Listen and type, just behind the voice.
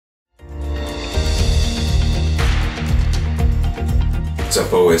What's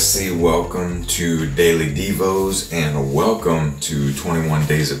up, OSC? Welcome to Daily Devos and welcome to 21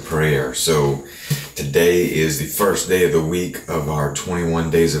 Days of Prayer. So today is the first day of the week of our 21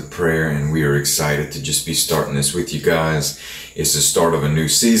 Days of Prayer, and we are excited to just be starting this with you guys. It's the start of a new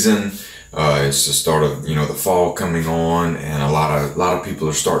season. It's the start of, the fall coming on, and a lot of people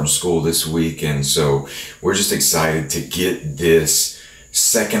are starting school this week, and so we're just excited to get this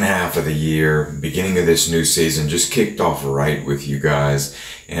second half of the year, beginning of this new season, just kicked off right with you guys.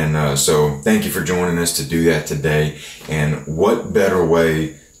 And so thank you for joining us to do that today. And what better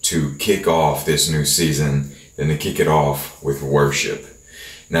way to kick off this new season than to kick it off with worship?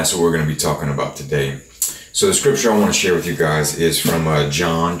 And that's what we're going to be talking about today. So the scripture I want to share with you guys is from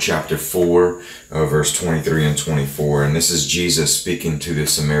John chapter 4, verse 23 and 24. And this is Jesus speaking to the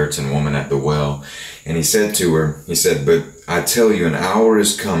Samaritan woman at the well. And he said to her, "But I tell you, an hour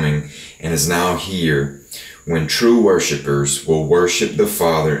is coming and is now here when true worshipers will worship the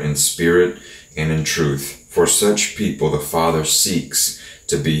Father in spirit and in truth. For such people the Father seeks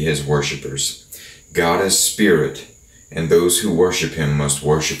to be his worshipers. God is spirit, and those who worship him must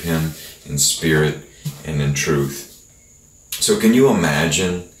worship him in spirit and in truth." So can you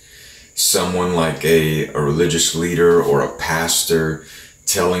imagine someone like a religious leader or a pastor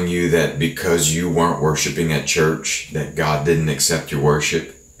telling you that because you weren't worshiping at church, that God didn't accept your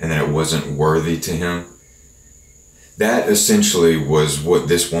worship and that it wasn't worthy to him? That essentially was what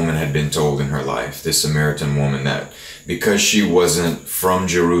this woman had been told in her life, this Samaritan woman, that because she wasn't from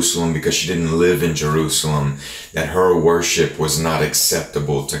Jerusalem, because she didn't live in Jerusalem, that her worship was not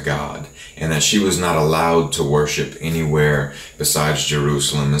acceptable to God, and that she was not allowed to worship anywhere besides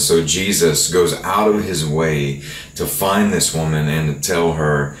Jerusalem. And so Jesus goes out of his way to find this woman and to tell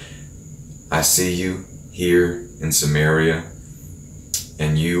her, "I see you here in Samaria,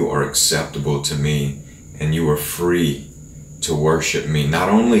 and you are acceptable to me, and you are free to worship me, not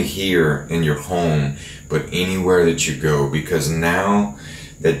only here in your home, but anywhere that you go, because now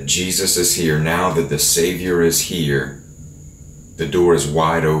that Jesus is here, now that the Savior is here, the door is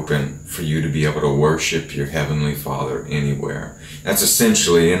wide open for you to be able to worship your Heavenly Father anywhere." That's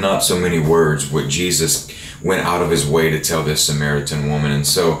essentially, in not so many words, what Jesus went out of his way to tell this Samaritan woman. And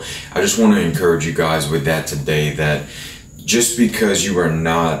so I just want to encourage you guys with that today, that just because you are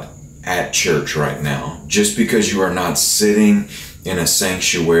not at church right now, just because you are not sitting in a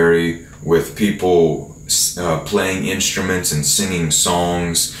sanctuary with people playing instruments and singing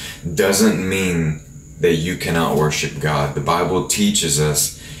songs, doesn't mean that you cannot worship God. The Bible teaches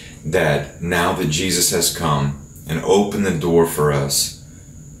us that now that Jesus has come and opened the door for us,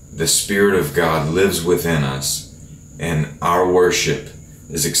 the Spirit of God lives within us, and our worship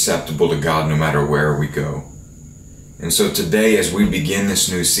is acceptable to God no matter where we go. And so today, as we begin this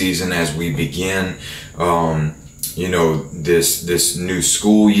new season, as we begin, this new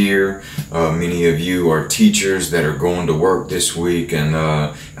school year, many of you are teachers that are going to work this week, and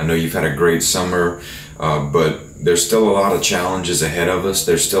I know you've had a great summer, but there's still a lot of challenges ahead of us.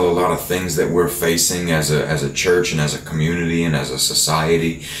 There's still a lot of things that we're facing as a church and as a community and as a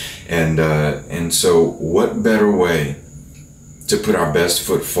society, and so what better way to put our best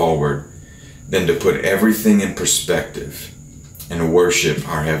foot forward than to put everything in perspective and worship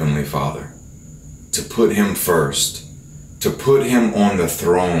our Heavenly Father, to put him first, to put him on the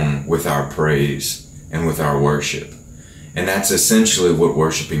throne with our praise and with our worship. And that's essentially what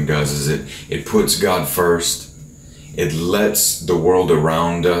worshiping does, is it puts God first. It lets the world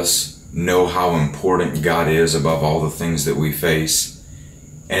around us know how important God is above all the things that we face.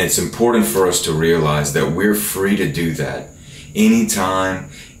 And it's important for us to realize that we're free to do that anytime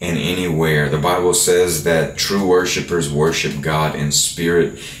and anywhere. The Bible says that true worshipers worship God in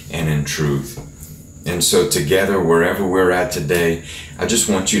spirit and in truth. And so together, wherever we're at today, I just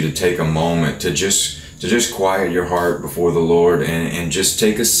want you to take a moment to just quiet your heart before the Lord and just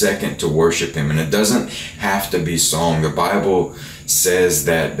take a second to worship him. And it doesn't have to be song. The Bible says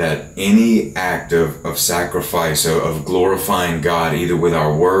that any act of sacrifice, of glorifying God, either with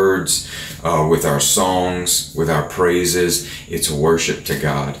our words, with our songs, with our praises, it's worship to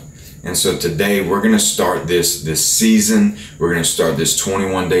God. And so today we're going to start this season. We're going to start this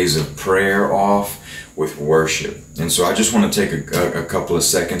 21 days of prayer off with worship. And so I just want to take a couple of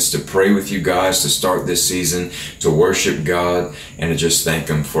seconds to pray with you guys to start this season, to worship God, and to just thank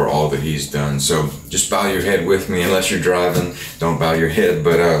him for all that he's done. So just bow your head with me. Unless you're driving, don't bow your head,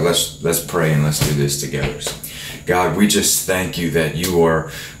 but let's pray and let's do this together. God, we just thank you that you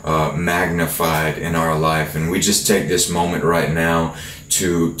are magnified in our life, and we just take this moment right now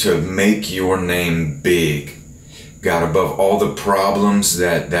to make your name big. God, above all the problems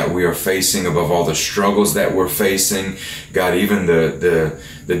that we are facing, above all the struggles that we're facing, God, even the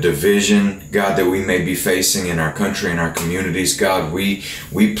division, God, that we may be facing in our country and our communities, God, we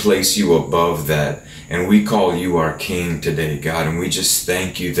place you above that. And we call you our King today, God. And we just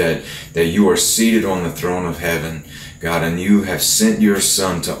thank you that you are seated on the throne of heaven, God, and you have sent your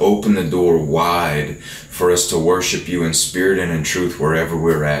Son to open the door wide for us to worship you in spirit and in truth wherever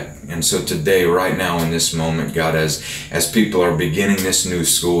we're at. And so today, right now in this moment, God, as people are beginning this new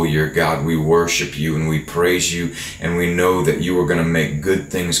school year, God, we worship you and we praise you, and we know that you are going to make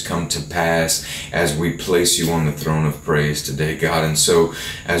good things come to pass as we place you on the throne of praise today, God. And so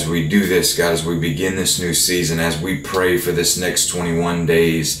as we do this, God, as we begin this new season, as we pray for this next 21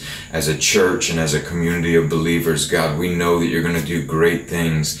 days as a church and as a community of believers, God, we know that you're going to do great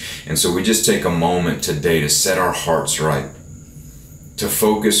things. And so we just take a moment today to set our hearts right, to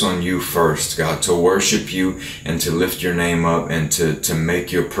focus on you first, God, to worship you and to lift your name up and to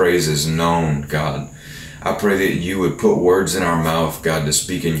make your praises known, God. I pray that you would put words in our mouth, God, to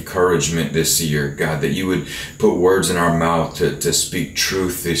speak encouragement this year, God, that you would put words in our mouth to speak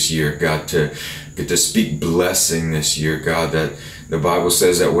truth this year, God, to speak blessing this year, God, that the Bible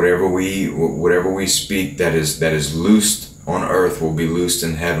says that whatever we speak that is loosed on earth will be loosed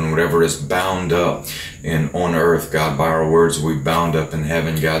in heaven. Whatever is bound up on earth, God, by our words we bound up in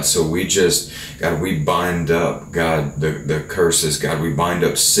heaven, God. So we just, God, we bind up, God, the curses, God. We bind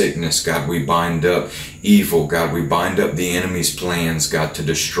up sickness, God. We bind up evil, God. We bind up the enemy's plans, God, to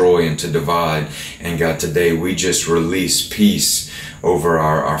destroy and to divide. And God, today we just release peace over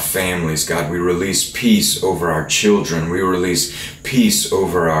our families, God. We release peace over our children. We release peace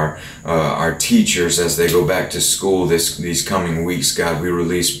over our teachers as they go back to school these coming weeks, God. We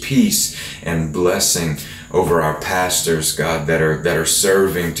release peace and blessing over our pastors, God, that are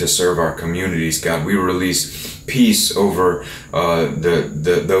serving to serve our communities, God. We release peace over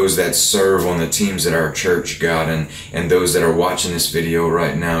those that serve on the teams at our church, God, and those that are watching this video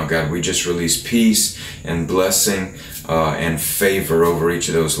right now, God. We just release peace and blessing and favor over each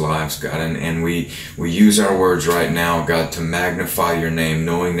of those lives, God. And we use our words right now, God, to magnify your name,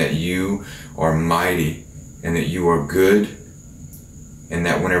 knowing that you are mighty and that you are good, and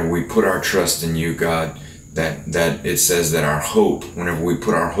that whenever we put our trust in you, God, that it says that our hope, whenever we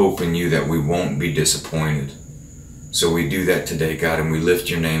put our hope in you, that we won't be disappointed. So we do that today, God, and we lift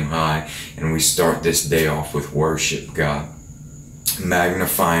your name high, and we start this day off with worship, God,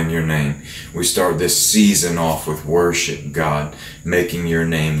 magnifying your name. We start this season off with worship, God, making your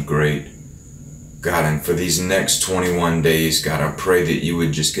name great, God. And for these next 21 days, God, I pray that you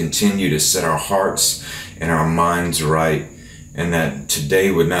would just continue to set our hearts and our minds right, and that today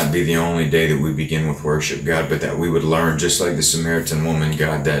would not be the only day that we begin with worship, God, but that we would learn, just like the Samaritan woman,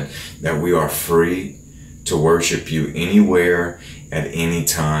 God, that we are free to worship you anywhere at any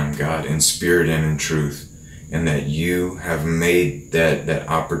time, God, in spirit and in truth, and that you have made that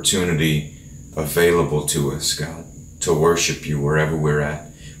opportunity available to us, God, to worship you wherever we're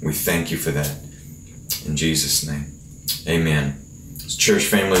at. We thank you for that. In Jesus' name, amen. Church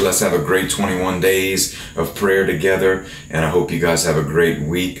family, let's have a great 21 days of prayer together, and I hope you guys have a great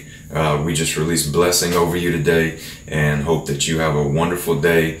week. We just released blessing over you today, and hope that you have a wonderful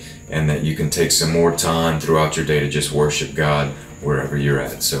day, and that you can take some more time throughout your day to just worship God wherever you're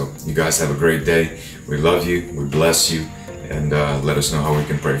at. So you guys have a great day. We love you, we bless you, and let us know how we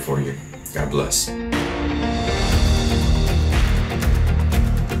can pray for you. God bless.